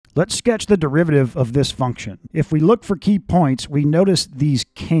Let's sketch the derivative of this function. If we look for key points, we notice these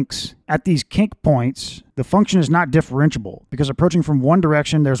kinks. At these kink points, the function is not differentiable because approaching from one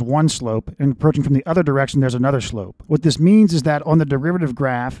direction, there's one slope, and approaching from the other direction, there's another slope. What this means is that on the derivative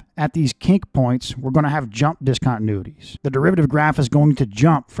graph, at these kink points, we're going to have jump discontinuities. The derivative graph is going to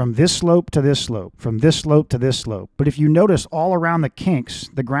jump from this slope to this slope, from this slope to this slope. But if you notice all around the kinks,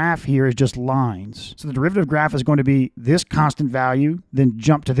 the graph here is just lines. So the derivative graph is going to be this constant value, then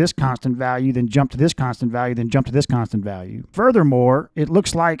jump to this constant value, then jump to this constant value, then jump to this constant value. Furthermore, it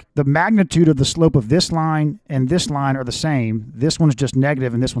looks like the magnitude of the slope of this line and this line are the same. This one's just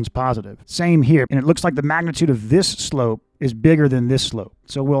negative and this one's positive. Same here. And it looks like the magnitude of this slope is bigger than this slope.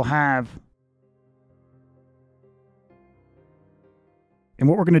 So we'll have... And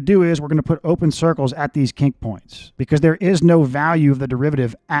what we're going to do is we're going to put open circles at these kink points because there is no value of the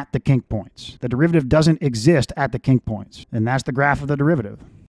derivative at the kink points. The derivative doesn't exist at the kink points. And that's the graph of the derivative.